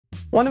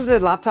One of the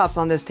laptops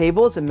on this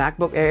table is a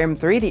MacBook Air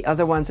M3, the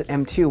other one's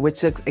an M2,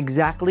 which looks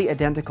exactly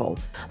identical.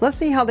 Let's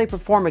see how they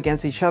perform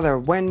against each other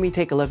when we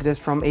take a look at this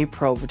from a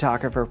pro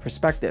photographer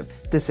perspective.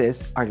 This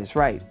is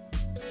ArtIsRight.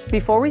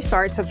 Before we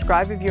start,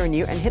 subscribe if you're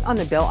new and hit on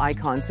the bell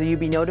icon so you'll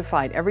be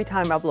notified every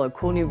time I upload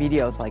cool new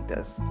videos like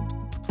this.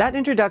 That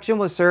introduction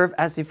will serve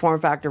as the form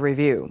factor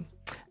review.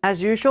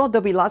 As usual,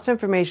 there'll be lots of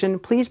information.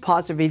 Please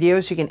pause the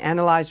video so you can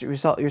analyze the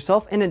result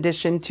yourself in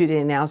addition to the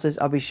analysis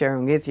I'll be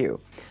sharing with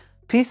you.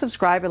 Please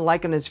subscribe and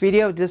like on this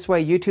video. This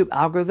way YouTube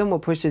algorithm will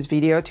push this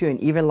video to an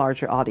even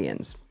larger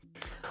audience.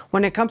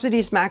 When it comes to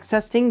these Macs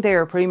testing, they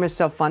are pretty much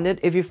self-funded.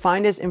 If you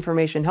find this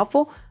information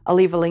helpful, I'll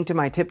leave a link to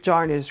my tip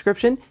jar in the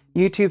description.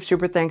 YouTube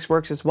Super Thanks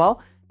works as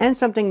well. And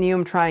something new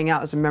I'm trying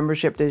out is a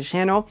membership to the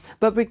channel.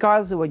 But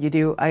regardless of what you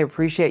do, I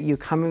appreciate you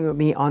coming with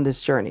me on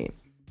this journey.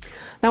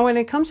 Now, when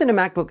it comes to the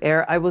MacBook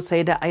Air, I will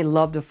say that I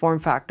love the form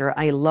factor.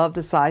 I love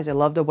the size. I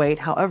love the weight.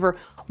 However,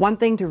 one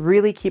thing to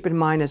really keep in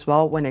mind as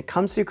well when it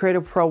comes to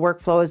Creative Pro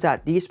workflow is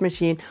that these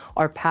machines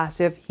are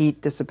passive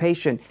heat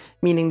dissipation,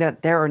 meaning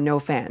that there are no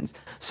fans.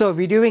 So if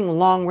you're doing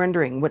long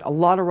rendering with a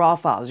lot of raw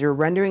files, you're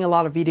rendering a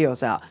lot of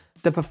videos out,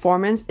 the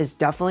performance is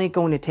definitely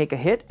going to take a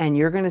hit, and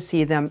you're going to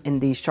see them in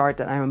these charts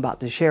that I'm about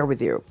to share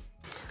with you.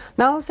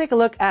 Now let's take a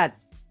look at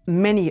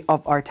many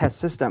of our test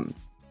systems.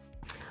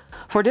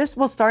 For this,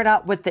 we'll start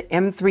out with the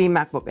M3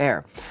 MacBook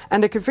Air.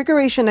 And the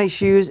configuration I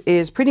choose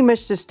is pretty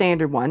much the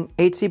standard one,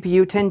 8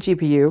 CPU, 10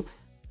 GPU.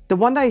 The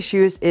one that I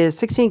choose is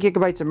 16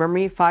 gigabytes of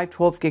memory,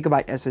 512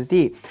 gigabyte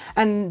SSD.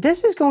 And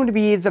this is going to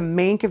be the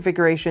main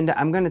configuration that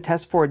I'm going to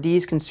test for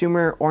these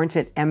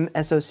consumer-oriented M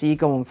SoC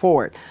going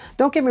forward.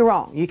 Don't get me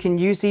wrong, you can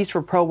use these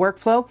for pro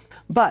workflow,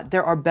 but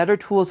there are better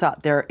tools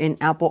out there in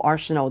Apple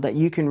arsenal that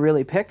you can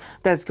really pick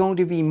that's going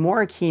to be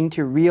more akin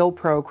to real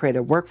pro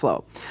creative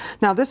workflow.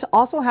 Now, this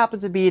also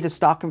happens to be the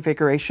stock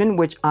configuration,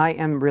 which I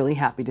am really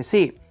happy to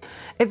see.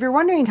 If you're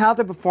wondering how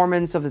the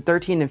performance of the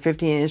 13 and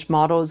 15-inch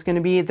model is going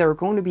to be, they're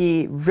going to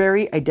be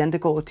very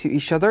identical to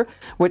each other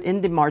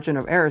within the margin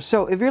of error.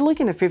 So if you're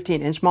looking at a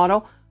 15-inch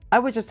model, I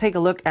would just take a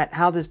look at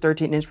how this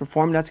 13-inch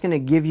performed. That's going to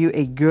give you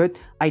a good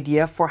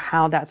idea for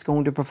how that's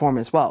going to perform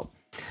as well.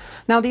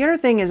 Now, the other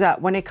thing is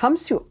that when it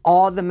comes to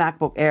all the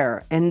MacBook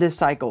Air in this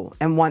cycle,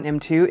 M1,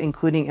 M2,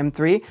 including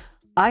M3,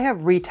 I have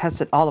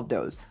retested all of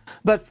those.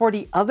 But for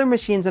the other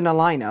machines in the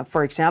lineup,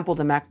 for example,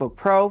 the MacBook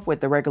Pro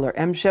with the regular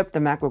M chip, the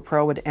MacBook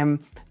Pro with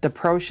the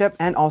Pro chip,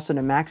 and also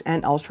the Max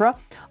and Ultra,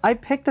 I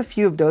picked a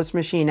few of those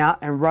machines out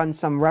and run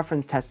some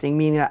reference testing,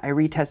 meaning that I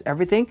retest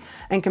everything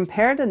and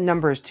compare the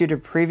numbers to the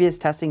previous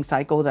testing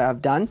cycle that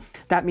I've done.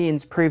 That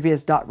means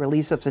previous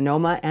 .release of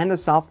Sonoma and the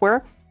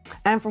software.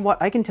 And from what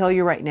I can tell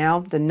you right now,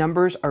 the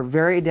numbers are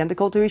very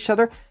identical to each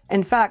other.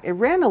 In fact, it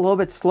ran a little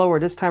bit slower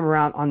this time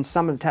around on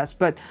some of the tests,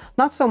 but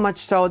not so much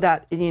so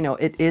that,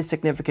 it is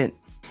significant.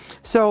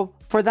 So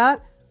for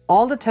that,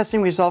 all the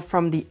testing results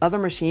from the other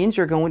machines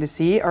you're going to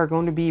see are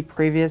going to be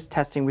previous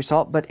testing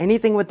result, but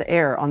anything with the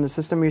Air on the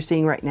system you're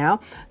seeing right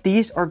now,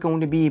 these are going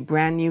to be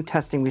brand new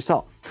testing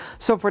result.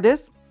 So for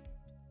this,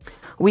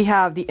 we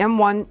have the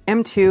M1,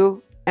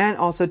 M2, and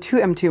also two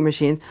M2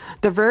 machines.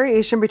 The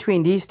variation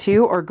between these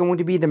two are going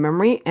to be the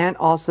memory and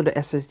also the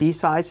SSD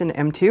size in the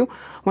M2.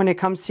 When it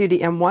comes to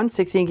the M1,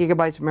 16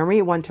 gigabytes of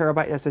memory, 1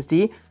 terabyte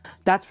SSD,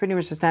 that's pretty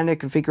much the standard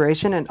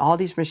configuration, and all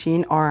these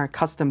machines are a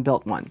custom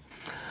built one.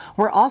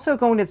 We're also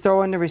going to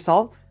throw in the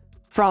result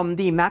from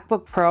the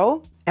MacBook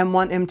Pro,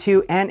 M1,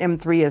 M2, and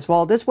M3 as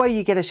well. This way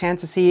you get a chance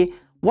to see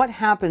what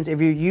happens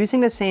if you're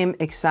using the same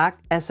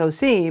exact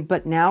SoC,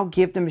 but now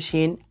give the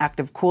machine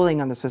active cooling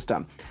on the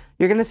system.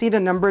 You're going to see the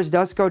numbers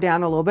does go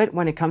down a little bit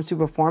when it comes to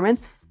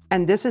performance.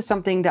 And this is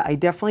something that I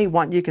definitely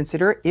want you to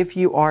consider if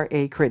you are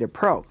a creative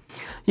pro.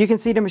 You can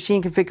see the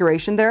machine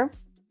configuration there.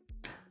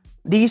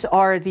 These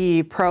are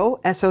the Pro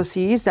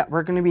SoCs that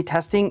we're going to be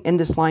testing in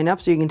this lineup.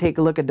 So you can take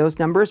a look at those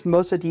numbers.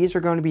 Most of these are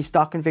going to be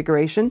stock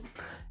configuration.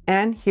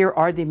 And here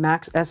are the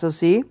Max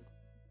SoC.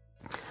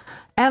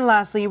 And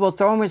lastly, we'll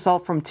throw in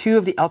result from two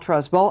of the Ultra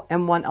as well,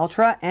 M1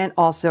 Ultra and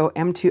also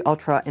M2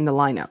 Ultra in the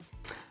lineup.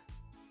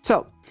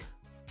 So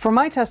for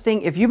my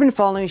testing, if you've been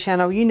following the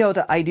channel, you know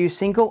that I do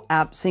single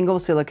app, single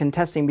silicon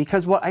testing,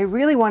 because what I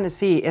really want to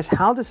see is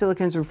how the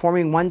silicon is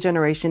performing one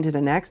generation to the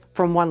next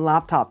from one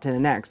laptop to the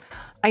next.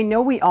 I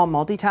know we all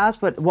multitask,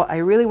 but what I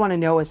really want to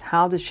know is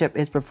how the chip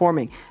is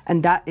performing,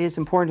 and that is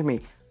important to me.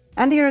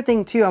 And the other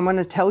thing too, I'm going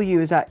to tell you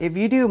is that if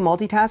you do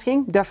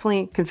multitasking,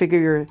 definitely configure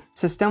your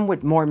system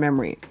with more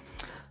memory.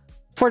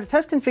 For the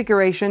test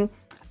configuration,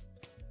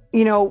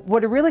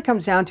 what it really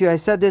comes down to, I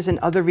said this in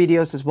other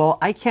videos as well,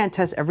 I can't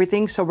test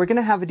everything, so we're going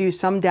to have to do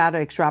some data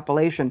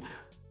extrapolation.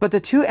 But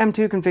the two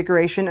M2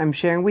 configuration I'm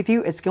sharing with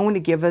you, it's going to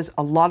give us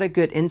a lot of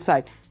good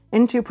insight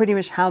into pretty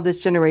much how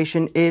this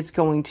generation is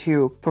going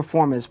to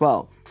perform as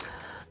well.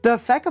 The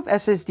effect of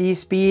SSD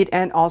speed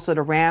and also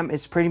the RAM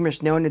is pretty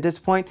much known at this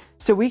point,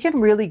 so we can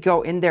really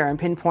go in there and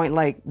pinpoint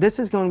like this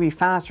is going to be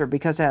faster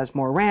because it has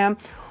more RAM,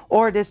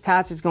 or this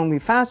task is going to be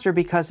faster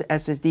because the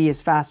SSD is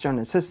faster on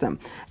the system.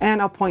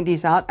 And I'll point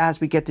these out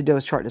as we get to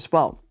those charts as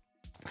well.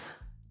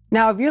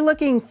 Now, if you're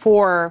looking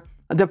for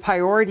the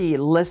priority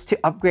list to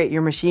upgrade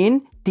your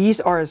machine,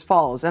 these are as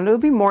follows, and there'll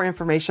be more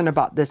information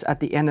about this at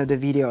the end of the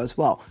video as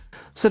well.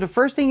 So the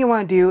first thing you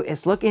want to do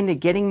is look into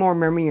getting more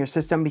memory in your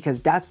system,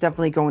 because that's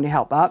definitely going to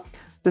help out.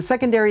 The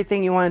secondary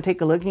thing you want to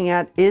take a looking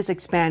at is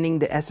expanding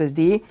the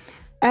SSD.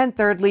 And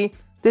thirdly,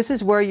 this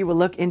is where you will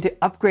look into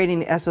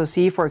upgrading the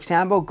SoC, for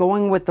example,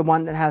 going with the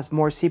one that has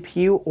more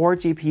CPU or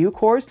GPU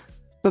cores.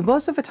 But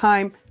most of the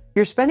time,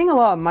 you're spending a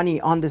lot of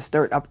money on this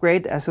third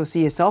upgrade, the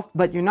SoC itself,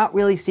 but you're not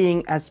really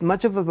seeing as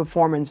much of a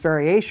performance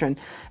variation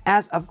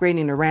as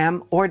upgrading the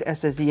RAM or the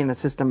SSD in the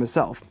system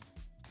itself.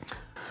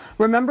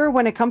 Remember,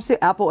 when it comes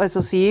to Apple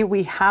SoC,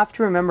 we have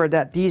to remember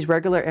that these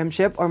regular M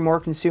chip are more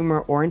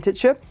consumer-oriented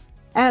chip,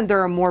 and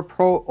there are more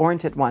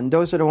pro-oriented ones.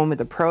 Those are the one with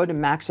the Pro, the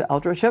Max, the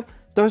Ultra chip.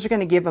 Those are going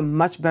to give a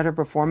much better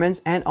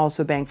performance and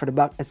also bang for the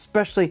buck,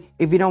 especially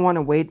if you don't want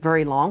to wait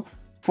very long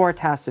for a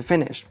task to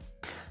finish.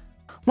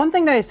 One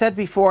thing that I said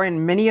before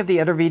in many of the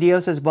other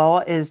videos as well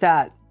is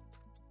that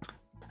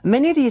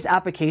many of these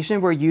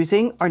applications we're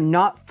using are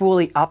not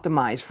fully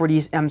optimized for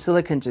these M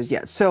silicons just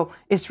yet. So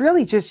it's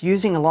really just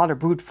using a lot of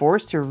brute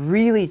force to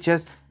really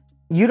just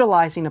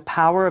utilizing the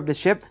power of the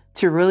chip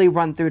to really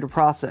run through the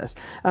process.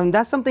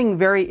 That's something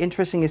very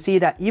interesting to see,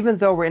 that even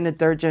though we're in the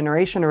third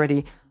generation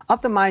already,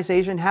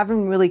 optimization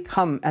haven't really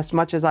come as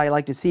much as I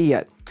like to see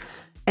yet.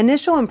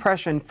 Initial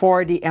impression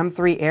for the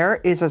M3 Air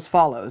is as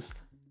follows.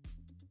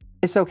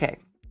 It's okay.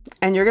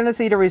 And you're going to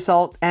see the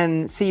result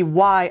and see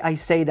why I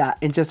say that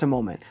in just a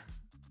moment.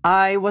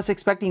 I was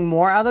expecting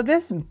more out of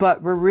this,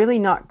 but we're really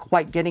not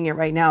quite getting it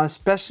right now,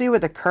 especially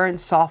with the current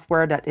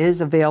software that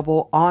is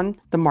available on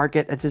the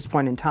market at this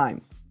point in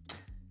time.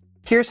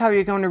 Here's how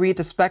you're going to read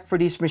the spec for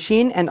this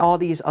machine and all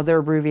these other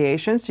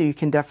abbreviations, so you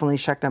can definitely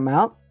check them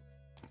out.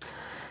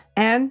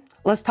 And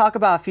let's talk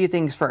about a few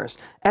things first.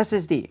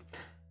 SSD.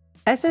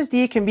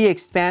 SSD can be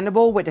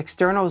expandable with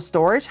external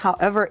storage.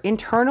 However,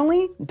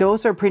 internally,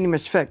 those are pretty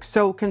much fixed.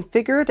 So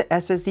configure the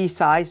SSD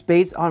size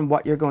based on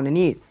what you're going to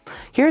need.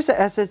 Here's the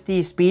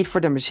SSD speed for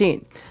the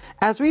machine.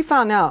 As we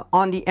found out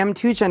on the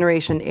M2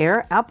 generation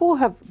Air, Apple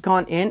have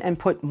gone in and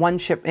put one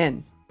chip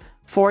in,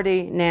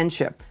 40 NAND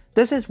chip.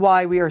 This is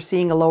why we are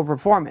seeing a low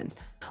performance.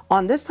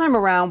 On this time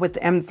around with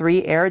the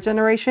M3 Air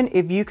generation,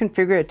 if you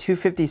configure it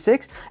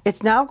 256,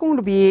 it's now going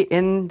to be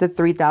in the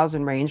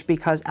 3000 range,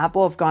 because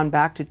Apple have gone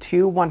back to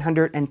two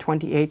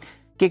 128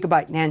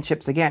 gigabyte NAND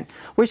chips again,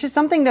 which is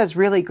something that's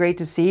really great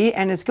to see,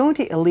 and it's going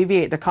to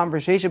alleviate the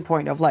conversation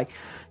point of like,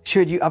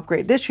 should you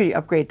upgrade this, should you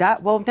upgrade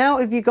that? Well, now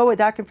if you go with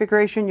that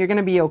configuration, you're going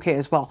to be okay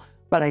as well,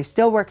 but I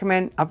still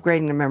recommend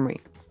upgrading the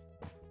memory.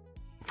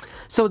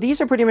 So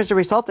these are pretty much the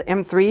result. The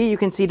M3, you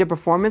can see the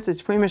performance.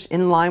 It's pretty much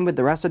in line with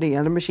the rest of the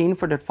other machine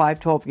for the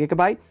 512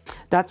 gigabyte.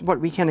 That's what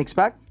we can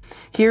expect.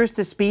 Here's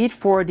the speed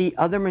for the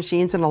other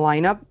machines in the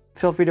lineup.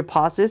 Feel free to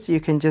pause this so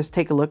you can just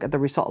take a look at the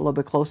result a little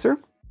bit closer.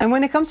 And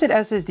when it comes to the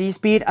SSD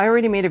speed, I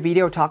already made a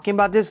video talking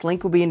about this.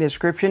 Link will be in the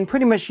description.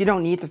 Pretty much you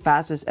don't need the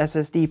fastest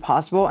SSD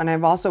possible. And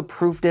I've also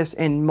proved this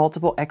in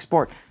multiple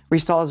export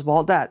results as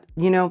well, that,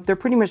 you know, they're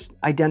pretty much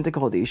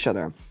identical to each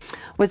other.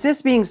 With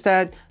this being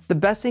said, the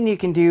best thing you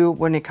can do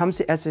when it comes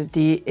to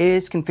SSD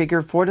is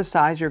configure for the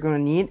size you're going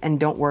to need, and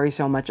don't worry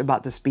so much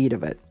about the speed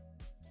of it.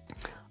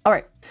 All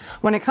right,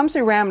 when it comes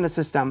to RAM in the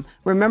system,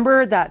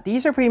 remember that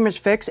these are pretty much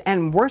fixed,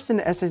 and worse than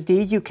the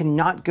SSD, you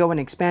cannot go and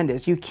expand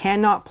this. You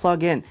cannot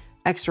plug in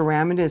extra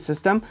RAM into the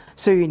system,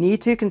 so you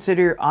need to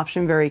consider your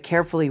option very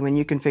carefully when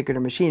you configure the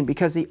machine,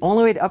 because the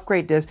only way to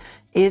upgrade this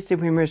is to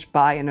pretty much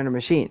buy another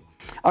machine.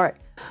 All right,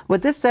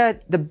 with this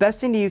said, the best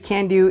thing that you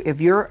can do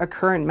if you're a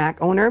current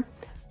Mac owner,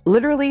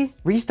 literally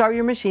restart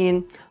your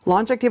machine,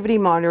 launch Activity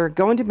Monitor,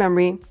 go into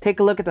memory, take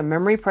a look at the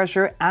memory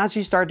pressure as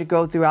you start to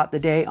go throughout the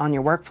day on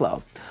your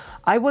workflow.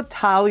 I would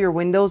tile your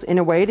windows in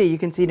a way that you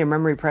can see the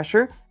memory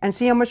pressure and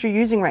see how much you're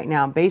using right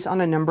now based on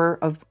the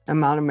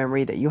amount of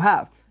memory that you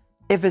have.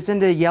 If it's in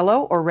the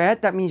yellow or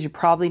red, that means you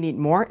probably need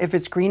more. If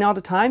it's green all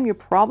the time, you're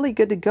probably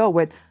good to go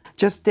with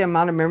just the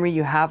amount of memory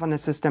you have on the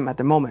system at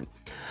the moment.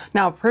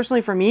 Now,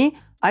 personally for me,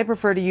 I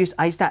prefer to use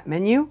iStat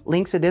Menu.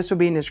 Links to this will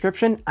be in the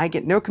description. I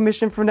get no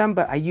commission from them,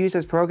 but I use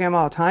this program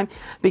all the time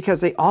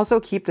because they also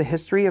keep the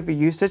history of your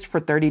usage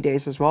for 30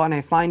 days as well. And I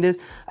find this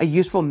a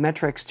useful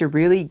metrics to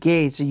really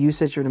gauge the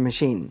usage of the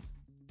machine.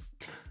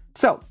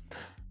 So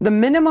the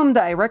minimum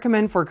that I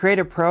recommend for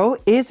Creative Pro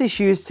is to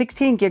use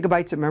 16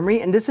 gigabytes of memory.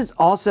 And this is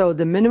also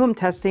the minimum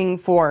testing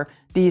for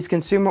these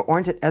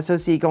consumer-oriented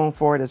SoC going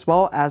forward as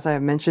well, as I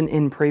have mentioned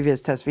in previous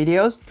test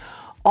videos.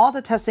 All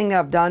the testing that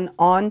I've done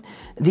on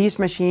these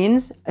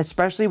machines,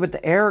 especially with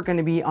the Air, are going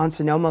to be on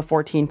Sonoma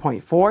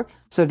 14.4.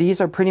 So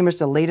these are pretty much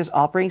the latest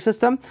operating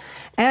system.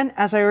 And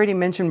as I already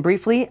mentioned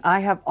briefly, I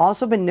have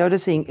also been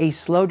noticing a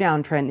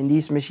slowdown trend in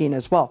these machines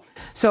as well.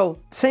 So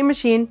same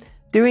machine,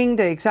 doing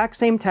the exact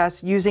same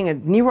test using a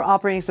newer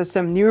operating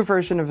system, newer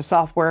version of the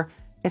software,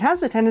 it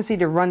has a tendency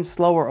to run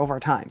slower over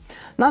time.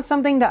 Not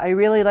something that I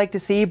really like to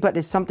see, but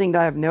it's something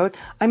that I've noted.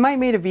 I might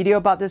make a video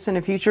about this in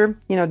the future.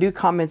 You know, do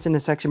comments in the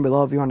section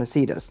below if you want to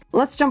see this.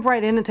 Let's jump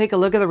right in and take a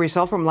look at the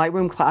result from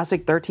Lightroom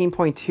Classic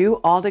 13.2.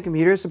 All the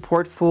computers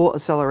support full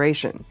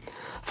acceleration.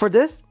 For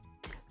this,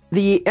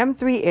 The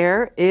M3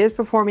 Air is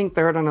performing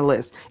third on the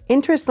list.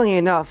 Interestingly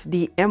enough,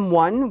 the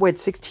M1 with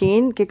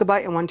 16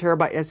 gigabyte and 1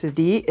 terabyte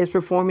SSD is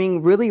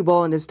performing really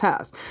well in this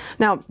task.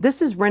 Now,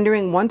 this is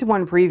rendering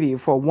one-to-one preview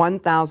for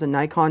 1000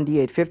 Nikon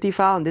D850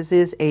 file, and this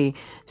is a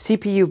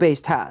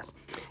CPU-based task.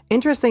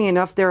 Interestingly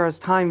enough, there is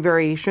time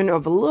variation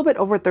of a little bit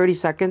over 30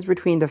 seconds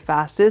between the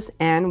fastest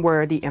and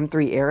where the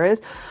M3 Air is.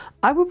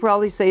 I would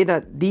probably say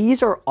that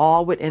these are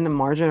all within the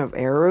margin of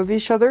error of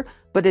each other,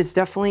 but it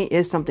definitely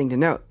is something to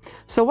note.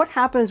 So what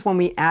happens when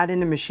we add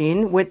in a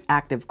machine with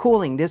active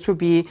cooling? This would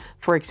be,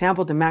 for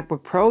example, the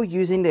MacBook Pro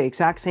using the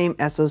exact same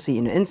SoC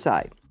in the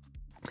inside.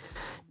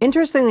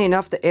 Interestingly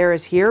enough, the Air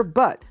is here,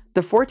 but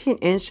the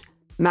 14-inch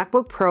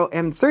MacBook Pro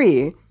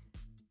M3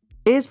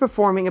 is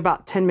performing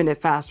about 10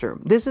 minutes faster.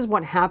 This is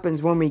what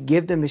happens when we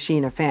give the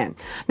machine a fan.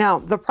 Now,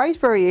 the price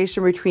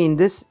variation between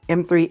this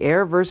M3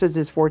 Air versus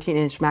this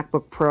 14-inch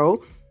MacBook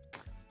Pro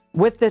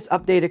with this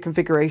updated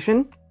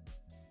configuration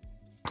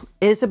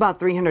is about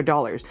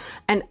 $300.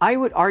 And I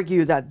would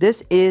argue that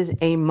this is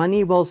a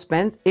money well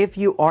spent if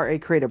you are a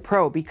creative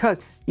pro,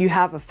 because you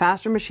have a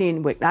faster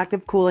machine with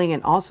active cooling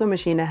and also a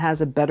machine that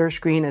has a better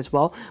screen as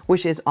well,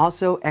 which is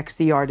also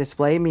XDR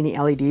display, meaning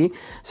LED.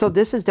 So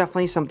this is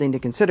definitely something to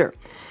consider.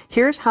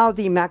 Here's how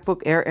the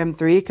MacBook Air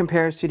M3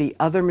 compares to the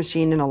other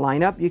machine in a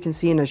lineup. You can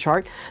see in the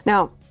chart.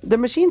 Now, the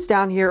machines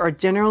down here are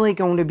generally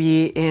going to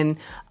be in,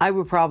 I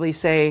would probably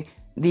say,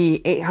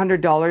 the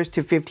 $800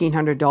 to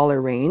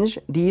 $1,500 range.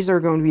 These are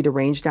going to be the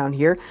range down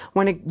here.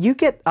 When you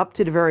get up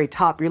to the very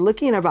top, you're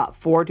looking at about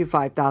 $4,000 to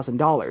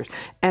 $5,000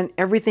 and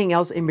everything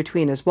else in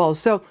between as well.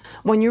 So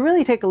when you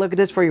really take a look at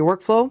this for your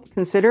workflow,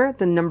 consider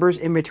the numbers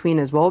in between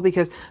as well,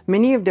 because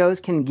many of those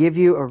can give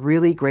you a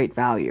really great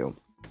value.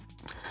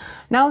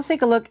 Now let's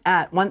take a look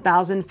at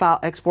 1000 file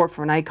export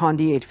for Nikon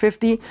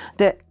D850.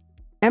 The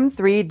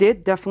M3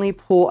 did definitely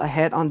pull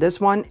ahead on this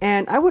one,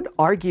 and I would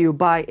argue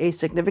by a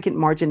significant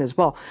margin as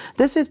well.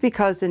 This is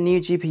because the new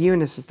GPU in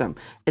the system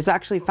is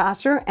actually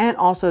faster, and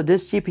also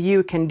this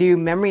GPU can do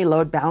memory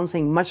load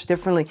balancing much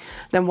differently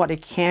than what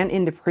it can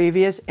in the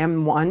previous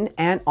M1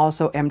 and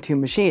also M2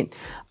 machine,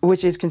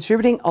 which is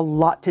contributing a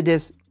lot to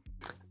this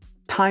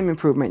time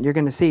improvement you're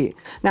going to see.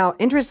 Now,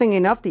 interestingly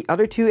enough, the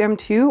other two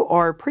M2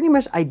 are pretty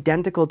much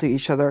identical to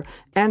each other,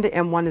 and the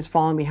M1 is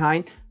falling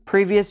behind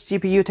previous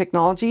GPU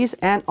technologies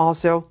and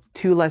also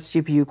 2 less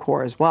GPU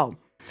core as well.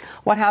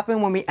 What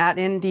happened when we add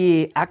in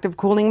the active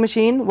cooling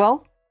machine?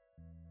 Well,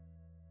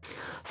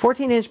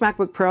 14-inch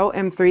MacBook Pro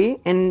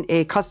M3 in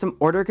a custom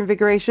order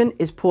configuration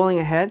is pulling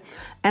ahead,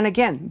 and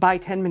again by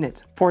 10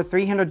 minutes for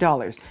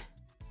 $300.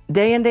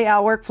 Day in, day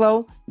out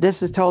workflow,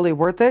 this is totally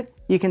worth it.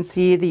 You can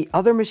see the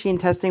other machine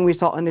testing we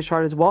saw in the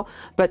chart as well,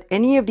 but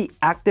any of the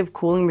active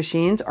cooling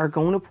machines are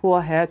going to pull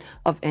ahead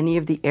of any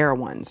of the Air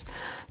ones.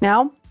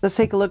 Now, let's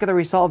take a look at the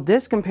result of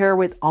this, compare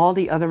with all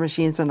the other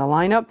machines in the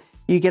lineup.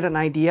 You get an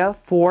idea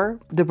for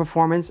the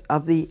performance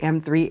of the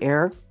M3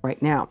 Air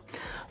right now.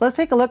 Let's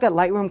take a look at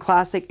Lightroom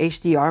Classic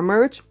HDR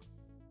merge.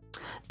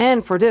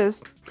 And for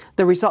this,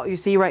 the result you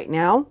see right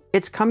now,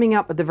 it's coming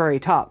up at the very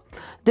top.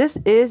 This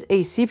is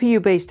a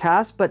CPU-based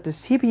task, but the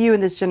CPU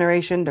in this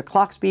generation, the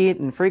clock speed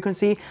and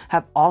frequency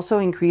have also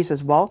increased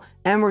as well,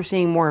 and we're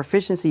seeing more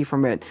efficiency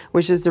from it,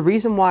 which is the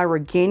reason why we're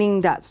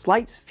gaining that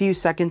slight few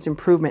seconds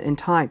improvement in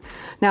time.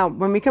 Now,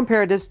 when we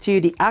compare this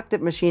to the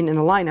active machine in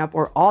the lineup,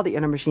 or all the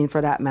other machines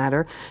for that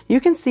matter, you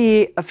can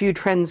see a few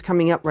trends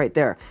coming up right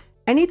there.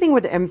 Anything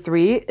with the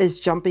M3 is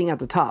jumping at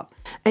the top.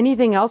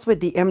 Anything else with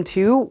the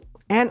M2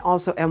 and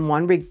also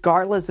M1,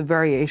 regardless of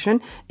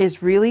variation,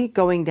 is really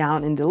going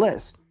down in the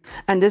list.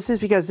 And this is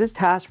because this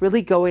task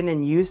really go in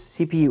and use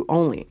CPU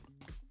only.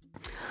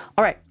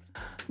 All right,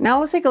 now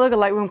let's take a look at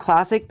Lightroom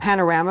Classic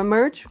Panorama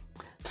Merge.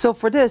 So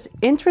for this,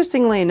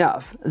 interestingly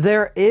enough,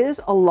 there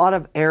is a lot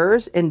of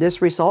errors in this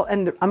result,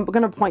 and I'm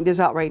going to point this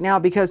out right now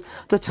because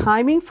the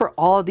timing for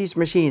all of these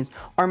machines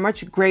are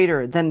much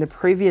greater than the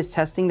previous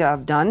testing that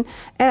I've done.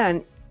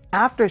 And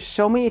after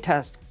so many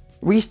tests,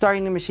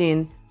 restarting the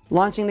machine,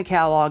 launching the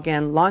catalog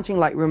again, launching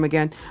Lightroom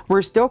again,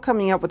 we're still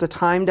coming up with a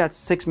time that's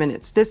 6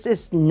 minutes. This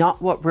is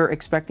not what we're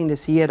expecting to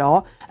see at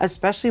all,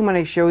 especially when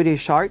I show you the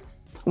chart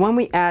when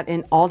we add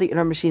in all the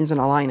other machines in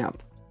our lineup.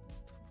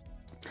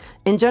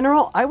 In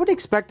general, I would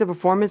expect the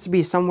performance to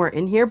be somewhere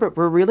in here, but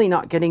we're really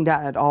not getting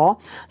that at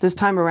all this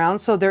time around.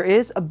 So there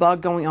is a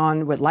bug going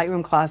on with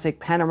Lightroom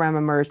Classic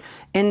Panorama Merge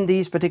in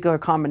these particular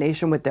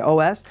combination with the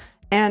OS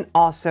and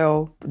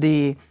also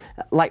the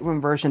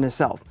Lightroom version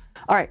itself.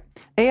 All right,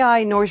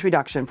 AI noise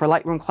reduction for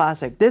Lightroom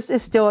Classic. This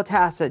is still a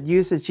task that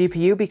uses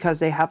GPU because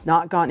they have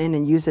not gone in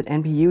and used an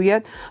NPU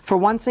yet. For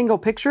one single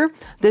picture,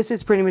 this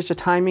is pretty much the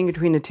timing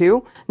between the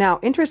two. Now,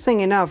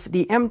 interesting enough,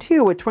 the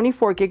M2 with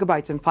 24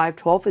 gigabytes and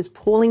 512 is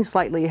pulling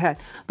slightly ahead,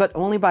 but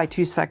only by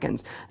 2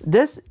 seconds.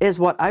 This is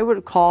what I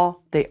would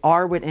call they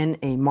are within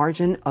a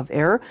margin of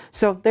error.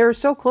 So they're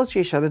so close to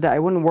each other that I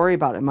wouldn't worry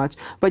about it much,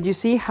 but you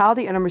see how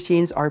the other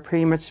machines are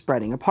pretty much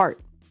spreading apart.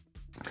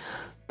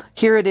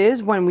 Here it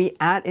is when we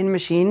add in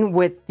machine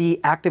with the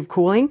active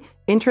cooling.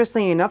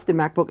 Interestingly enough, the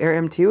MacBook Air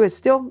M2 is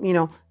still,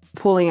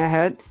 pulling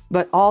ahead,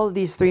 but all of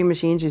these three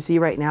machines you see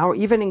right now, or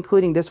even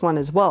including this one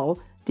as well,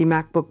 the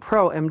MacBook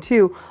Pro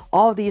M2,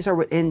 all of these are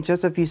within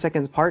just a few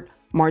seconds apart,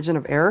 margin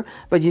of error,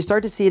 but you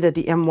start to see that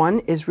the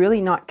M1 is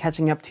really not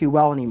catching up too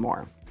well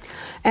anymore.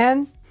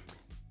 And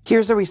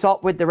here's the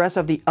result with the rest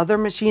of the other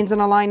machines in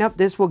the lineup.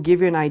 This will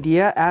give you an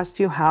idea as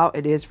to how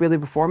it is really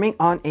performing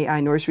on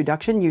AI noise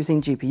reduction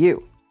using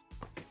GPU.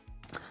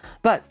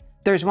 But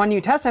there's one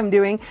new test I'm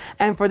doing,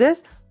 and for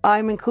this,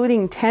 I'm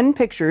including 10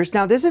 pictures.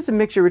 Now, this is a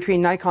mixture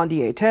between Nikon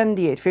D810,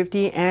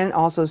 D850, and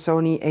also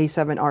Sony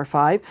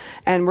A7R5,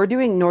 and we're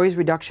doing noise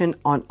reduction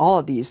on all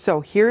of these.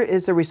 So here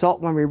is the result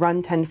when we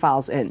run 10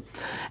 files in.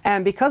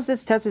 And because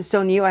this test is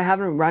still new, I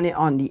haven't run it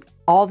on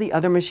all the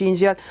other machines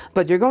yet,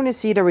 but you're going to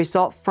see the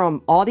result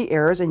from all the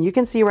errors, and you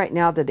can see right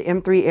now that the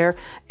M3 Air,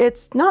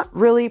 it's not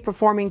really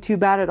performing too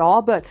bad at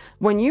all. But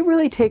when you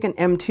really take an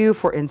M2,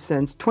 for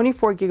instance,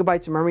 24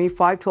 gigabytes of memory,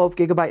 512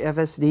 gigabyte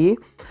FSD,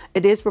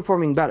 it is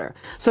performing better.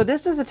 So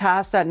this is a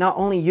task that not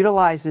only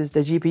utilizes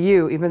the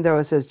GPU, even though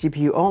it says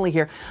GPU only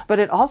here, but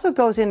it also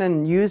goes in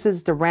and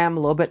uses the RAM a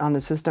little bit on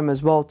the system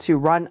as well to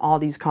run all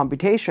these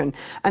computation.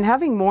 And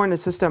having more in the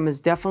system is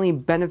definitely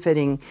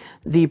benefiting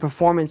the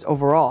performance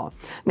overall.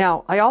 Now,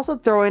 I also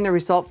throw in a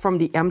result from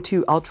the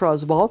M2 Ultra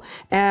as well,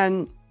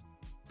 and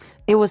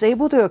it was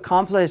able to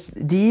accomplish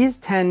these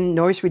 10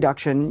 noise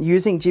reduction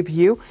using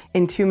GPU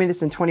in 2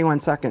 minutes and 21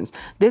 seconds.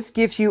 This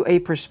gives you a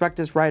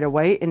perspective right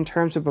away in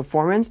terms of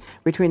performance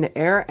between the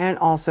Air and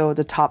also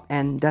the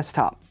top-end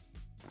desktop.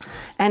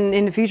 And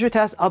in the future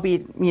tests, I'll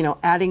be,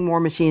 adding more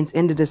machines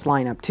into this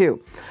lineup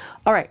too.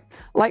 All right,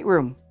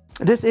 Lightroom.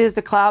 This is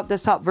the cloud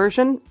desktop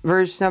version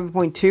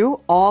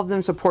 7.2. All of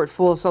them support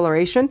full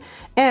acceleration.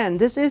 And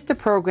this is the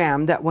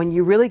program that when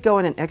you really go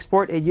in and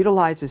export, it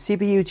utilizes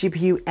CPU,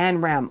 GPU,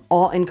 and RAM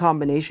all in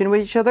combination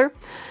with each other.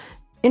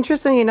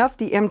 Interestingly enough,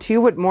 the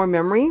M2 with more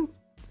memory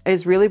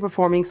is really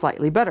performing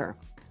slightly better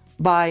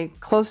by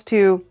close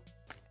to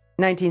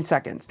 19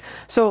 seconds.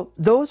 So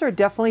those are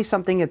definitely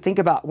something to think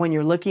about when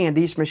you're looking at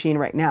these machines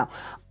right now.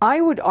 I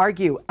would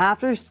argue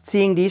after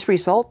seeing these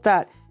results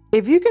that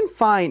if you can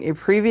find a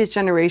previous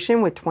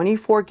generation with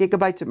 24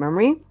 gigabytes of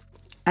memory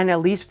and at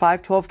least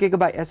 512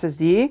 gigabyte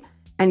SSD,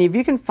 and if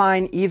you can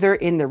find either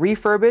in the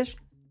refurbished,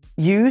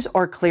 use,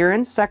 or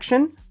clearance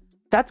section,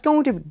 that's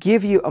going to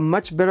give you a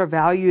much better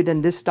value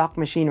than this stock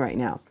machine right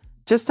now.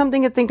 Just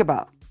something to think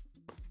about.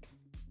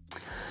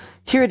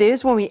 Here it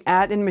is when we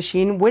add in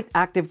machine with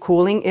active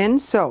cooling in.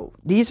 So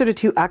these are the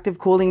two active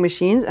cooling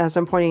machines as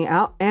I'm pointing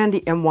out, and the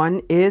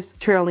M1 is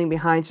trailing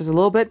behind just a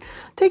little bit,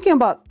 taking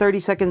about 30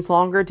 seconds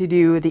longer to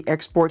do the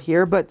export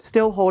here, but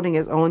still holding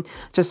its own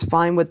just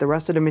fine with the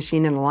rest of the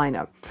machine in the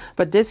lineup.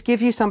 But this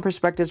gives you some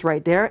perspectives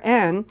right there,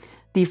 and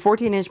the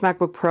 14-inch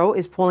MacBook Pro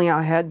is pulling out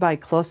ahead by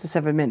close to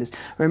 7 minutes.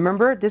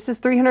 Remember, this is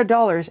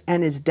 $300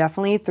 and is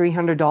definitely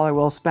 $300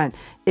 well spent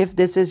if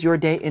this is your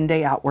day in,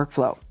 day out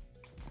workflow.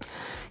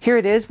 Here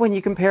it is when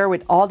you compare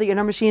with all the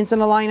other machines in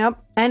the lineup.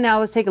 And now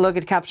let's take a look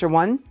at Capture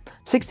One,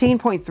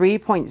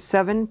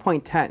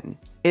 16.3.7.10.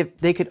 If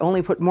they could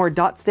only put more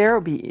dots there, it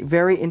would be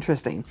very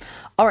interesting.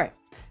 All right,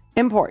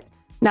 import.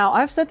 Now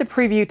I've set the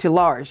preview to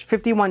large,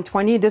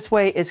 5120. This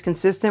way is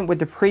consistent with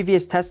the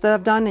previous test that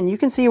I've done. And you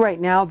can see right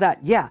now that,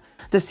 yeah,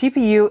 the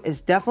CPU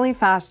is definitely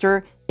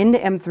faster in the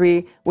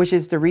M3, which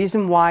is the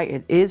reason why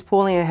it is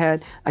pulling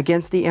ahead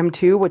against the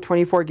M2 with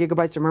 24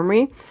 gigabytes of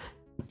memory.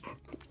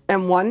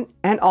 M1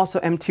 and also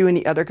M2 in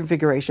the other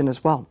configuration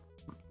as well.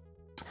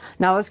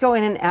 Now let's go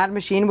in and add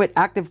machine with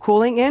active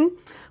cooling in.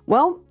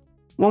 Well,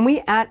 when we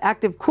add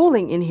active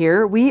cooling in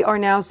here, we are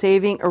now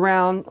saving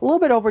around a little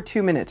bit over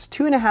 2 minutes,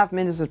 2.5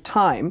 minutes of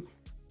time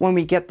when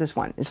we get this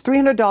one. It's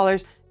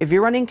 $300. If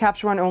you're running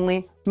Capture One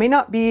only, may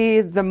not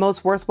be the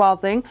most worthwhile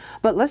thing,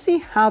 but let's see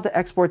how the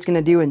export's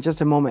gonna do in just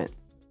a moment.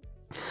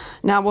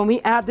 Now, when we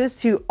add this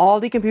to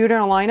all the computer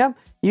in a lineup,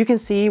 you can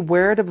see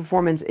where the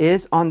performance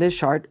is on this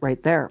chart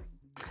right there.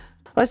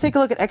 Let's take a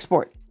look at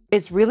export.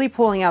 It's really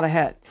pulling out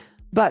ahead.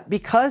 But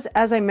because,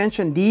 as I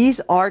mentioned, these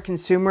are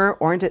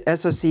consumer-oriented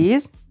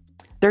SoCs,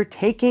 they're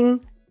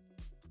taking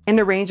in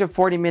the range of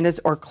 40 minutes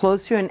or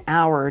close to an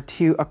hour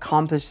to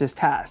accomplish this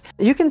task.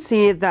 You can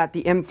see that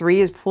the M3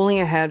 is pulling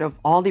ahead of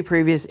all the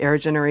previous Air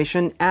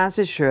generation, as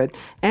it should,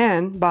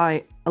 and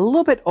by a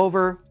little bit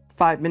over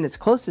 5 minutes,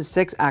 close to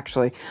 6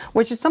 actually,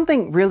 which is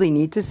something really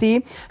neat to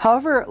see.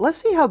 However, let's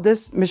see how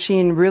this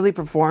machine really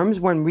performs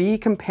when we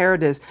compare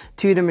this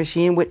to the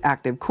machine with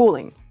active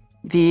cooling,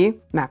 the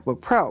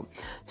MacBook Pro.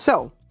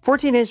 So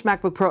 14-inch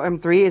MacBook Pro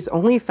M3 is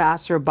only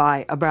faster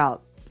by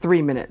about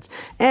 3 minutes.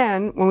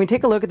 And when we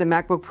take a look at the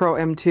MacBook Pro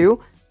M2,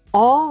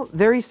 all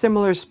very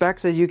similar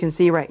specs as you can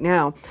see right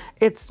now,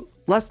 it's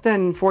less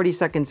than 40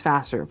 seconds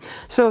faster.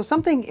 So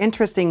something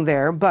interesting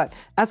there, but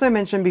as I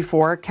mentioned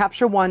before,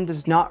 Capture One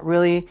does not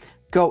really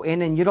go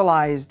in and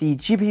utilize the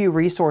GPU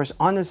resource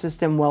on the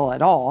system well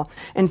at all.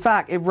 In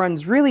fact, it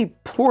runs really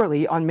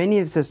poorly on many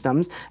of the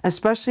systems,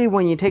 especially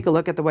when you take a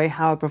look at the way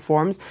how it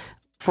performs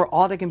for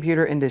all the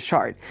computer in this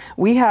chart.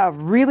 We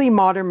have really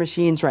modern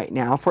machines right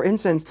now. For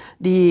instance,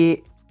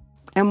 the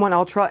M1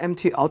 Ultra,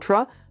 M2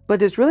 Ultra,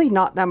 but it's really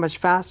not that much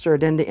faster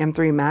than the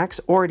M3 Max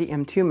or the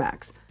M2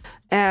 Max.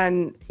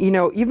 And,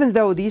 even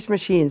though these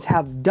machines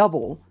have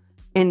double,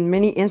 in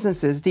many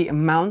instances, the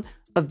amount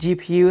of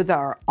GPU that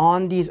are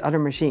on these other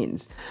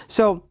machines.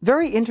 So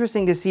very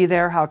interesting to see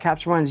there how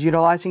Capture One is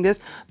utilizing this,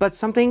 but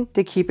something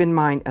to keep in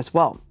mind as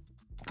well.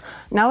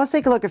 Now let's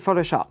take a look at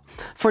Photoshop.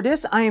 For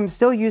this, I am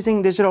still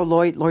using Digital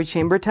Lloyd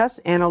Chamber tests,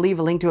 and I'll leave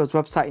a link to his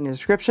website in the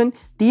description.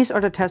 These are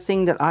the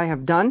testing that I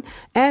have done.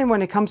 And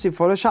when it comes to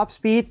Photoshop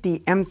speed, the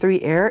M3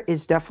 Air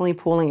is definitely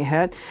pulling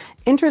ahead.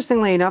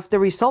 Interestingly enough, the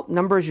result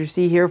numbers you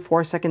see here,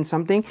 4 seconds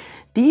something,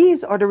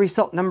 these are the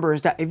result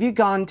numbers that if you've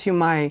gone to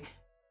my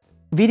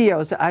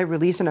videos that I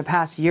released in the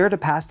past year, the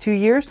past 2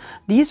 years,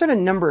 these are the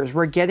numbers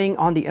we're getting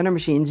on the other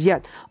machines.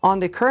 Yet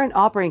on the current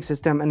operating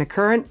system and the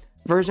current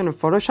version of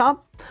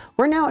Photoshop,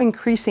 we're now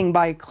increasing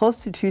by close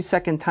to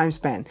 2-second time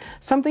span.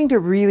 Something to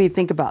really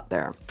think about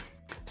there.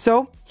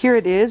 So here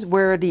it is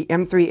where the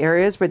M3 Air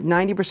is with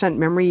 90%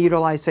 memory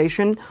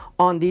utilization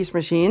on these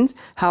machines,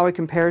 how it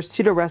compares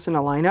to the rest in the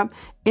lineup.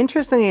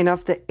 Interestingly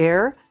enough, the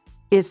Air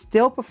is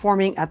still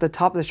performing at the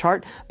top of the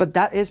chart, but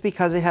that is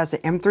because it has the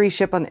M3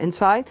 chip on the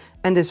inside,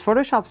 and this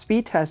Photoshop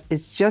speed test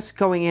is just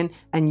going in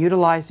and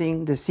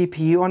utilizing the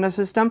CPU on the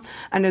system,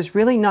 and is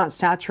really not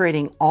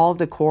saturating all of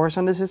the cores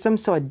on the system,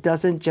 so it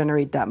doesn't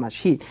generate that much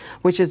heat,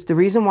 which is the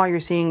reason why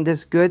you're seeing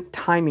this good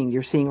timing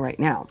you're seeing right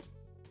now.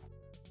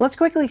 Let's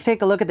quickly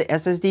take a look at the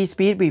SSD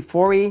speed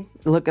before we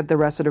look at the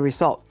rest of the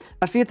result.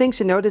 A few things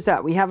to note is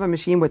that we have a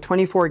machine with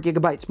 24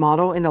 gigabytes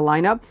model in the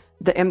lineup.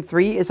 The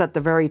M3 is at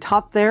the very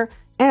top there.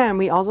 And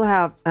we also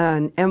have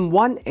an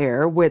M1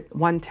 Air with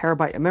 1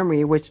 terabyte of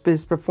memory, which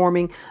is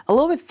performing a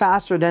little bit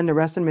faster than the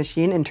rest of the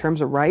machine in terms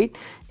of write.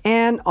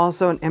 And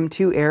also an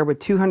M2 Air with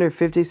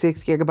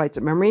 256 gigabytes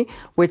of memory,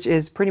 which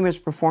is pretty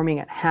much performing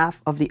at half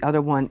of the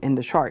other one in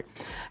the chart.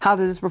 How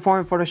does this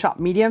perform in Photoshop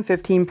Medium?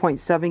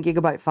 15.7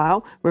 gigabyte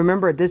file.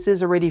 Remember, this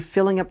is already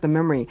filling up the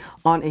memory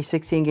on a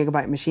 16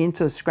 gigabyte machine,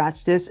 so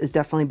scratch disk is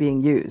definitely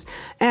being used.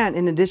 And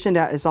in addition to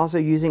that, it's also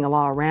using a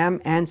lot of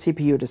RAM and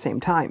CPU at the same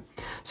time.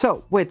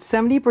 So with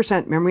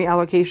 70% memory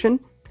allocation,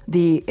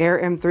 the Air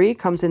M3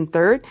 comes in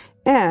third,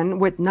 and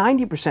with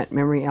 90%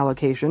 memory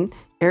allocation,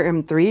 Air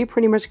M3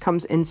 pretty much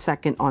comes in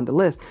second on the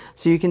list.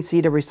 So you can see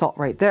the result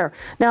right there.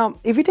 Now,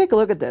 if you take a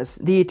look at this,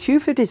 the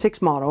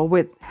 256 model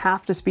with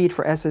half the speed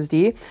for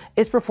SSD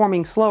is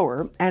performing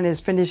slower and is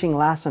finishing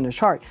last on the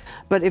chart.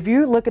 But if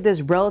you look at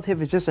this relative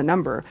as just a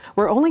number,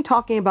 we're only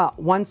talking about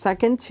 1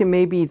 second to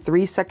maybe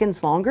 3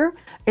 seconds longer.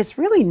 It's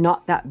really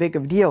not that big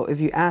of a deal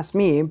if you ask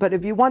me, but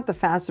if you want the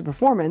fastest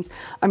performance,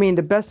 I mean,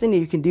 the best thing that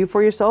you can do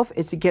for yourself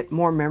is to get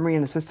more memory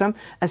in the system,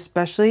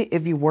 especially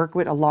if you work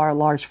with a lot of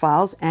large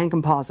files and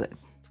composite.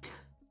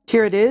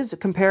 Here it is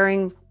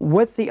comparing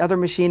with the other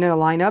machine in the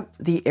lineup.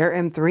 The Air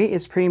M3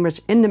 is pretty much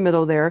in the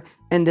middle there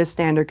in this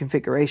standard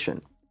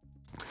configuration.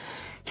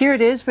 Here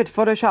it is with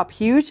Photoshop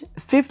Huge,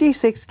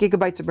 56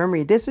 gigabytes of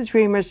memory. This is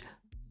pretty much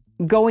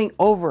going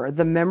over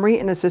the memory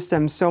in the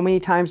system so many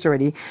times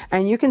already,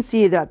 and you can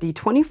see that the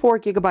 24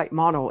 gigabyte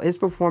model is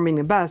performing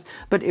the best.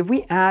 But if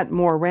we add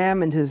more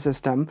RAM into the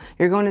system,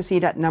 you're going to see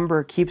that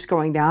number keeps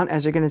going down,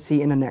 as you're going to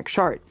see in the next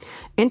chart.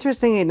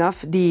 Interestingly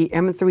enough, the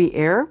M3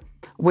 Air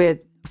with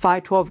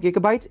 512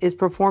 gigabytes is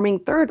performing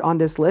third on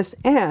this list,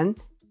 and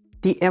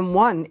the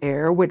M1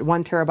 Air with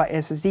 1 terabyte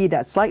SSD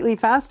that's slightly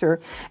faster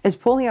is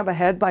pulling up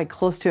ahead by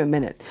close to a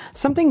minute.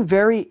 Something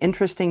very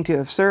interesting to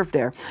observe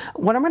there.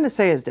 What I'm going to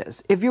say is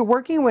this: if you're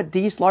working with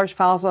these large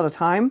files all the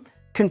time,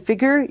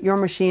 configure your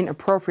machine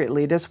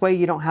appropriately. This way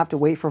you don't have to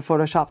wait for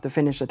Photoshop to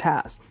finish the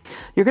task.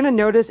 You're going to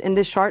notice in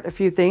this chart a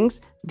few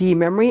things: the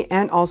memory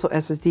and also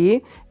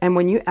SSD. And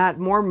when you add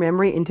more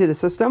memory into the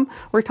system,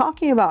 we're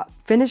talking about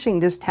finishing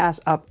this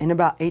task up in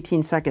about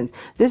 18 seconds.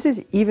 This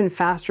is even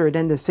faster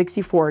than the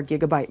 64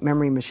 gigabyte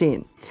memory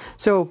machine.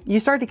 So you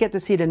start to get to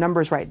see the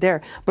numbers right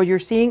there, but you're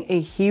seeing a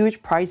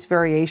huge price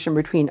variation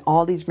between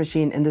all these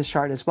machines in this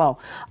chart as well.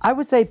 I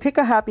would say pick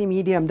a happy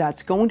medium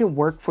that's going to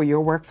work for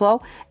your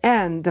workflow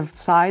and the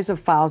size of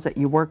files that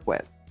you work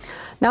with.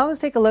 Now let's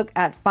take a look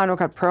at Final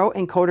Cut Pro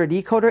encoder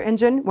decoder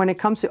engine. When it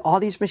comes to all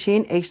these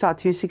machines,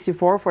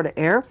 H.264 for the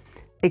Air,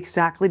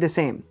 exactly the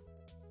same.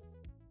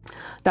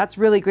 That's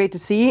really great to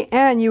see.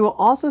 And you will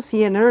also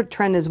see another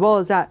trend as well,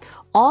 is that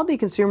all the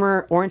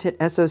consumer-oriented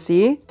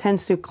SoC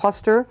tends to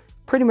cluster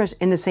pretty much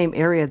in the same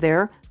area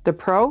there. The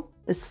Pro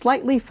is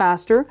slightly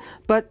faster,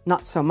 but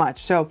not so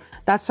much. So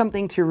that's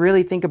something to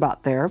really think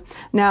about there.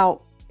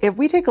 Now, if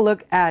we take a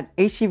look at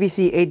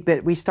HEVC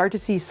 8-bit, we start to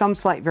see some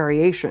slight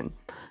variation.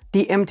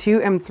 The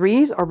M2,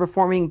 M3s are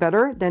performing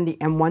better than the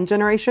M1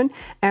 generation.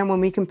 And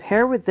when we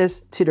compare with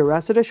this to the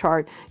rest of the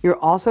chart, you're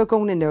also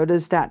going to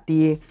notice that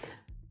the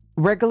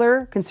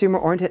regular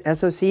consumer-oriented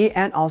SoC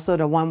and also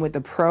the one with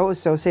the Pro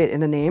associated in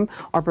the name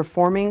are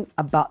performing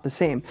about the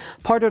same.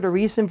 Part of the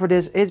reason for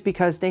this is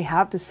because they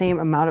have the same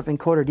amount of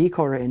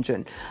encoder-decoder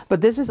engine.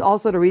 But this is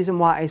also the reason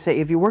why I say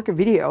if you work in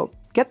video,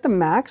 get the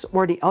Max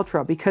or the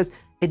Ultra, because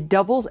it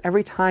doubles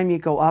every time you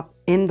go up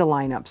in the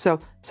lineup. So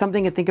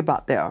something to think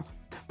about there.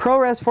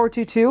 ProRes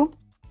 422.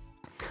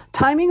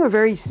 Timing are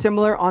very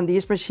similar on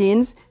these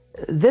machines.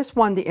 This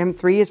one, the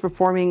M3, is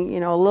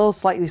performing, a little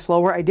slightly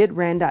slower. I did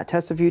ran that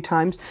test a few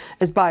times.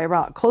 It's by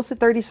about close to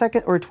 30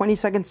 seconds or 20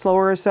 seconds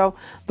slower or so,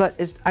 but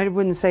I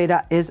wouldn't say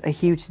that is a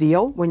huge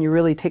deal when you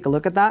really take a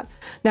look at that.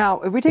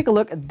 Now, if we take a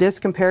look at this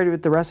compared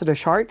with the rest of the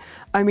chart,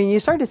 I mean, you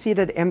start to see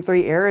that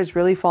M3 Air is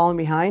really falling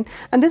behind.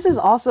 And this is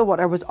also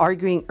what I was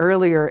arguing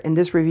earlier in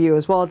this review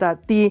as well,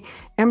 that the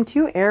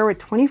M2 Air with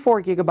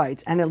 24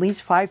 gigabytes and at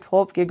least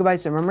 512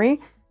 gigabytes of memory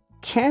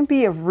can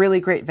be a really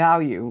great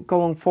value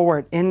going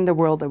forward in the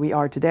world that we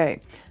are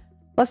today.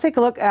 Let's take a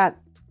look at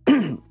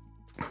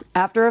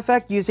After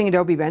Effects using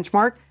Adobe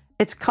Benchmark.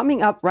 It's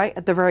coming up right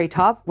at the very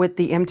top with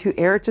the M2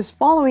 Air, just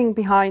following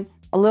behind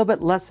a little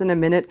bit less than a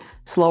minute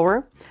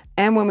slower.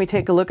 And when we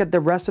take a look at the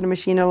rest of the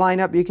machine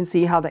lineup, you can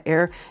see how the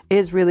Air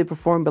is really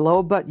performing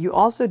below, but you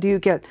also do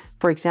get,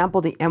 for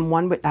example, the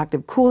M1 with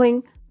active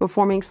cooling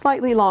performing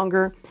slightly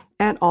longer.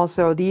 And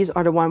also these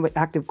are the one with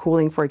active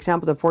cooling. For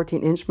example, the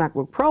 14-inch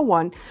MacBook Pro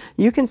one,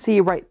 you can see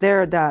right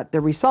there that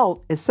the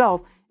result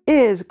itself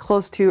is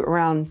close to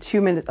around 2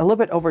 minutes, a little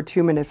bit over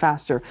 2 minutes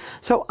faster.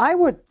 So I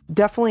would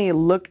definitely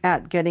look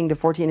at getting the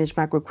 14-inch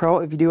MacBook Pro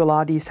if you do a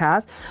lot of these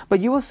tasks, but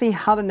you will see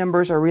how the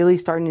numbers are really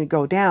starting to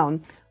go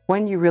down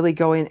when you really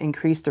go in and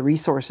increase the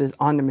resources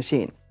on the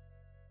machine.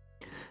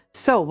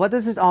 So what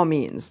does this all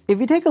mean? If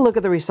you take a look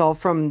at the result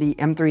from the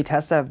M3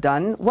 test that I've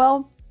done,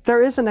 well,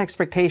 there is an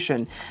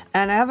expectation,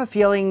 and I have a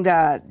feeling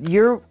that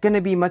you're going to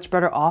be much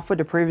better off with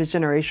the previous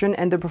generation,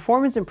 and the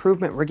performance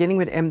improvement we're getting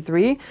with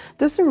M3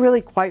 doesn't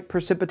really quite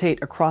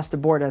precipitate across the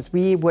board as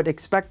we would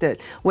expect it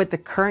with the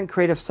current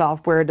creative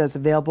software that's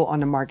available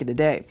on the market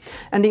today.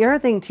 And the other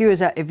thing too is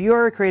that if you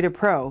are a creative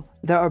pro,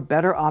 there are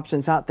better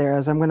options out there,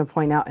 as I'm going to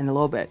point out in a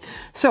little bit.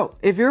 So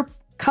if you're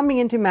coming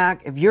into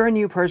Mac, if you're a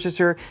new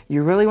purchaser,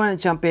 you really want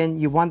to jump in,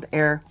 you want the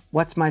Air,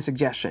 what's my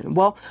suggestion?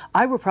 Well,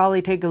 I would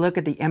probably take a look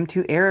at the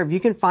M2 Air. If you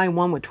can find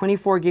one with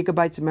 24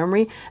 gigabytes of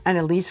memory and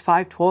at least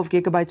 512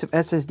 gigabytes of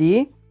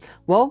SSD,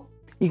 well,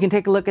 you can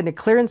take a look in the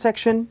clearance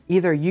section,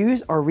 either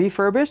use or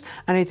refurbish,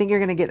 and I think you're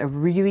going to get a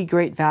really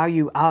great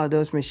value out of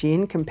those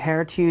machines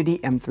compared to the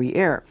M3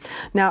 Air.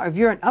 Now, if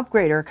you're an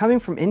upgrader coming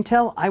from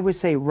Intel, I would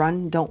say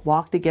run, don't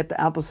walk to get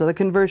the Apple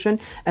Silicon version,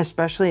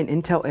 especially in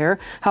Intel Air.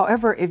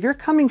 However, if you're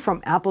coming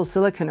from Apple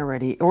Silicon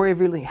already, or if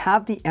you really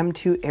have the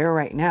M2 Air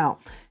right now,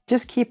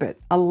 just keep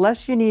it.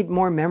 Unless you need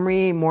more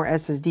memory, more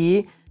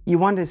SSD, you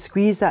want to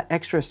squeeze that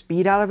extra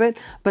speed out of it,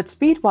 but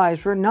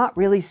speed-wise, we're not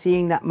really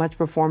seeing that much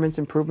performance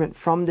improvement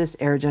from this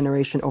Air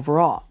generation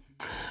overall.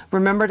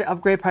 Remember the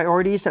upgrade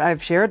priorities that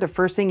I've shared. The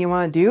first thing you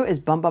want to do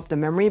is bump up the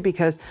memory,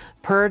 because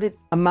per the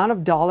amount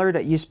of dollar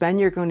that you spend,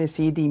 you're going to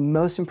see the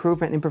most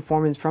improvement in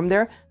performance from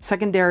there.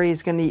 Secondary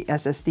is going to be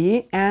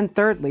SSD. And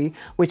thirdly,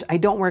 which I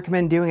don't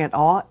recommend doing at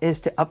all, is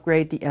to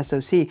upgrade the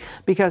SoC,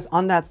 because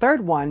on that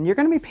third one, you're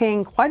going to be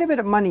paying quite a bit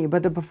of money,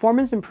 but the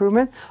performance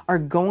improvements are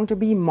going to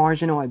be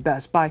marginal at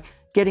best. By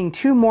getting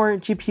 2 more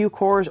GPU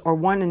cores or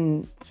 1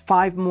 and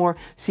 5 more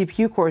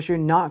CPU cores, you're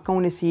not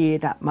going to see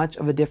that much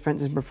of a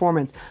difference in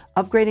performance.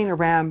 Upgrading the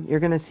RAM, you're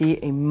going to see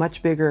a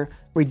much bigger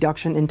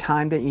reduction in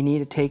time that you need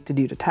to take to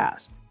do the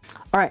task.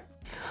 All right,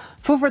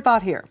 food for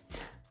thought here.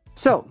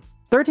 So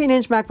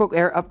 13-inch MacBook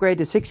Air upgrade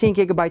to 16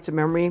 gigabytes of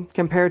memory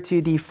compared to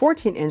the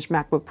 14-inch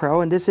MacBook Pro,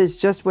 and this is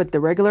just with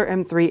the regular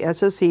M3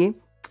 SoC,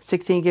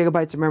 16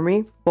 gigabytes of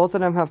memory. Both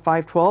of them have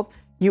 512.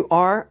 You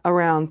are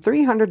around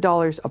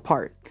 $300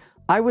 apart.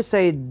 I would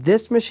say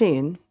this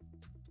machine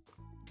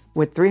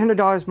with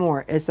 $300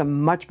 more is a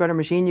much better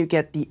machine. You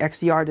get the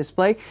XDR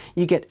display,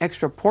 you get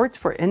extra ports.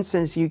 For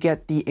instance, you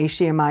get the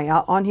HDMI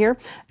out on here,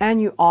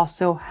 and you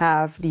also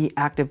have the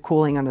active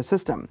cooling on the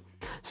system.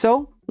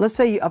 So let's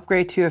say you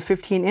upgrade to a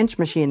 15-inch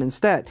machine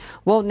instead.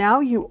 Well,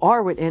 now you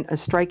are within a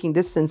striking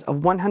distance of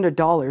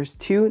 $100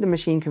 to the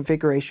machine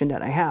configuration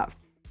that I have.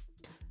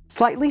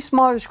 Slightly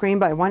smaller screen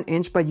by 1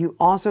 inch, but you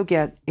also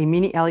get a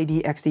mini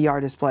LED XDR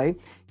display.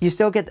 You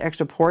still get the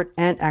extra port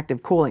and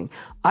active cooling.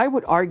 I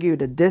would argue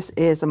that this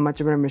is a much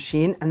better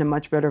machine and a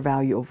much better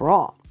value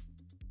overall.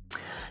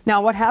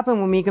 Now, what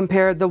happened when we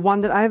compare the one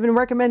that I've been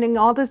recommending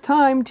all this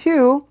time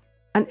to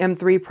an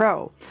M3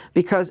 Pro?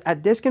 Because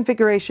at this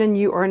configuration,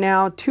 you are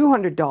now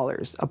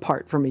 $200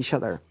 apart from each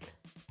other.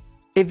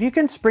 If you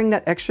can spring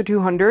that extra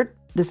 $200,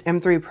 this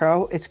M3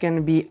 Pro, it's going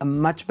to be a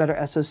much better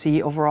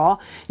SoC overall.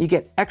 You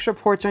get extra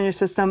ports on your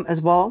system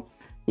as well.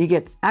 You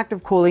get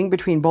active cooling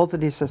between both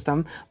of these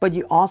systems, but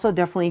you also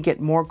definitely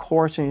get more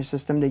cores in your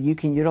system that you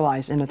can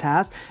utilize in a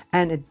task,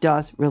 and it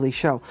does really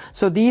show.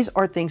 So these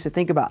are things to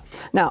think about.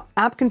 Now,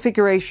 app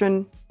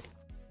configuration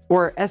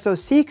or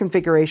SoC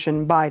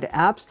configuration by the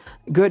apps,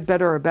 good,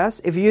 better, or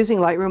best. If you're using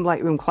Lightroom,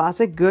 Lightroom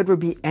Classic, good would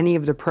be any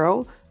of the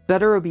Pro.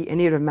 Better would be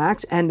any of the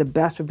Macs, and the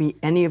best would be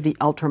any of the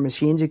Ultra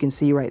machines you can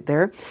see right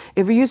there.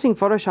 If you're using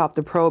Photoshop,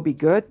 the Pro would be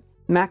good,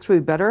 Macs would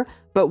be better,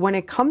 but when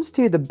it comes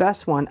to the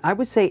best one, I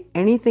would say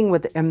anything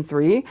with the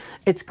M3,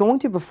 it's going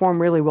to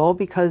perform really well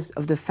because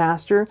of the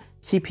faster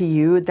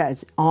CPU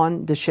that's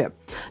on the chip.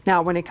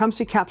 Now, when it comes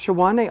to Capture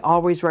One, I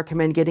always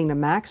recommend getting the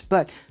Max,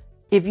 but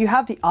if you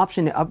have the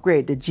option to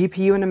upgrade the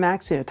GPU in the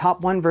Mac to the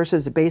top one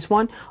versus the base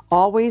one,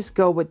 always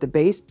go with the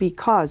base,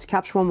 because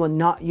Capture One will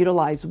not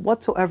utilize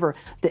whatsoever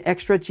the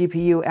extra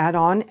GPU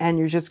add-on, and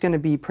you're just going to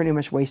be pretty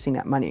much wasting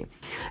that money.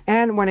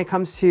 And when it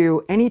comes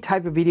to any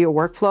type of video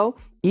workflow,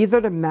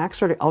 either the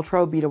Max or the Ultra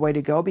will be the way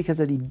to go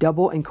because of the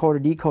double encoder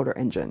decoder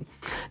engine.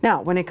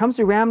 Now, when it comes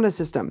to RAM in the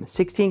system,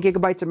 16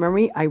 gigabytes of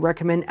memory, I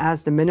recommend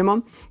as the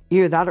minimum,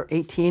 either that or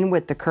 18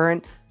 with the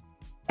current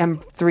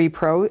M3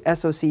 Pro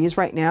SoCs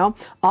right now.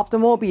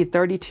 Optimal will be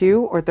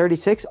 32 or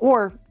 36,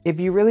 or if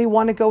you really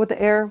want to go with the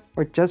Air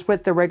or just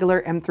with the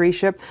regular M3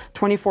 chip,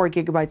 24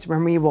 gigabytes of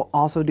memory will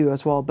also do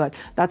as well, but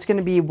that's going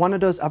to be one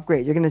of those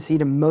upgrades. You're going to see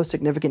the most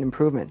significant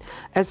improvement.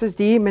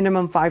 SSD,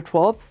 minimum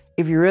 512.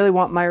 If you really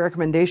want my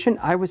recommendation,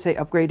 I would say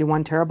upgrade to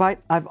 1 terabyte.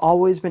 I've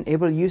always been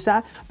able to use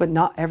that, but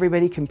not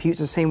everybody computes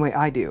the same way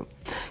I do.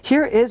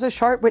 Here is a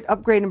chart with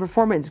upgrade in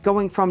performance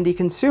going from the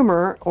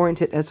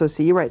consumer-oriented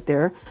SoC right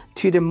there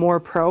to the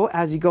more pro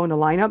as you go in the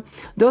lineup.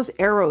 Those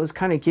arrows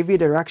kind of give you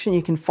direction.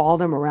 You can follow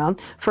them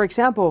around. For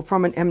example,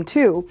 from an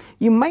M2,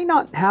 you might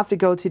not have to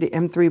go to the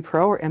M3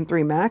 Pro or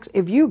M3 Max.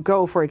 If you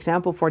go, for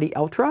example, for the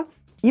Ultra,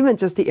 even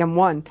just the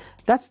M1,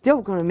 that's still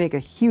going to make a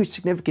huge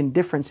significant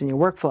difference in your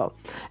workflow.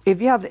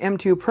 If you have the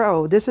M2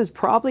 Pro, this is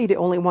probably the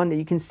only one that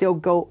you can still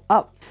go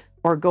up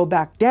or go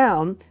back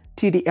down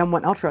to the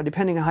M1 Ultra,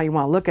 depending on how you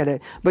want to look at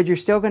it, but you're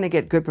still going to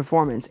get good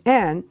performance.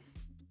 And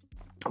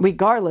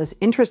regardless,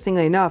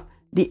 interestingly enough,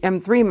 the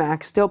M3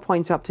 Max still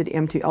points up to the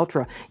M2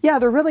 Ultra. Yeah,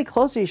 they're really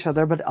close to each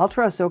other, but the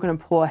Ultra is still going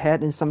to pull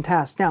ahead in some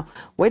tasks. Now,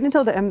 wait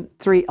until the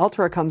M3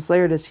 Ultra comes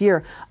later this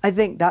year. I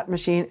think that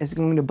machine is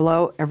going to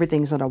blow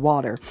everything's out of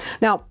water.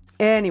 Now,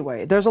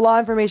 anyway, there's a lot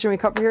of information we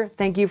cover here.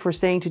 Thank you for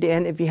staying to the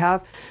end. If you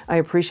have, I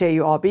appreciate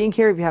you all being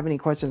here. If you have any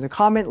questions or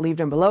comment, leave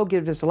them below.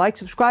 Give this a like,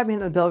 subscribe,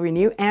 and hit the bell if you're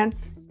new, and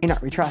in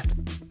art we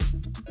trust.